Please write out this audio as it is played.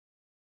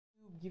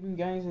Giving you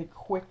guys a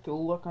quick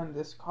look on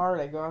this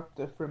card I got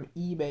from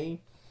eBay.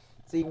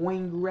 It's a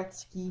Wayne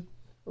Gretzky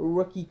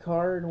rookie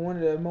card, one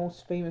of the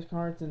most famous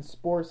cards in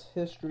sports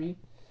history.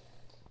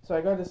 So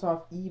I got this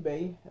off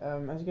eBay.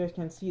 As you guys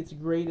can see, it's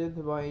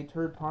graded by a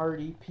third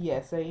party,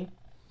 PSA.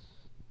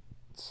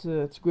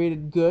 It's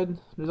graded good.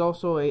 There's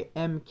also a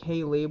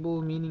MK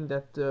label, meaning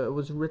that it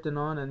was written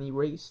on and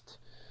erased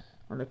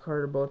on the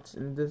card about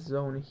in this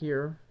zone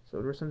here. So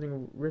there's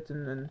something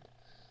written and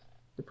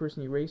the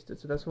person erased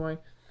it, so that's why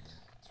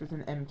it's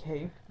written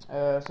MK.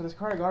 So this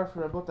card I got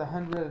for about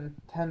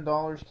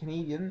 $110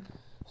 Canadian.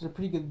 It was a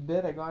pretty good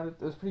bid. It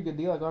was a pretty good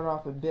deal. I got it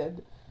off a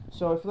bid.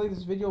 So if you like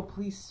this video,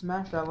 please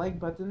smash that like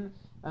button,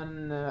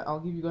 and I'll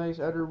give you guys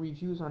other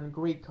reviews on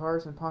great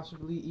cards and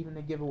possibly even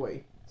a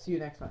giveaway. See you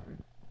next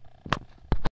time.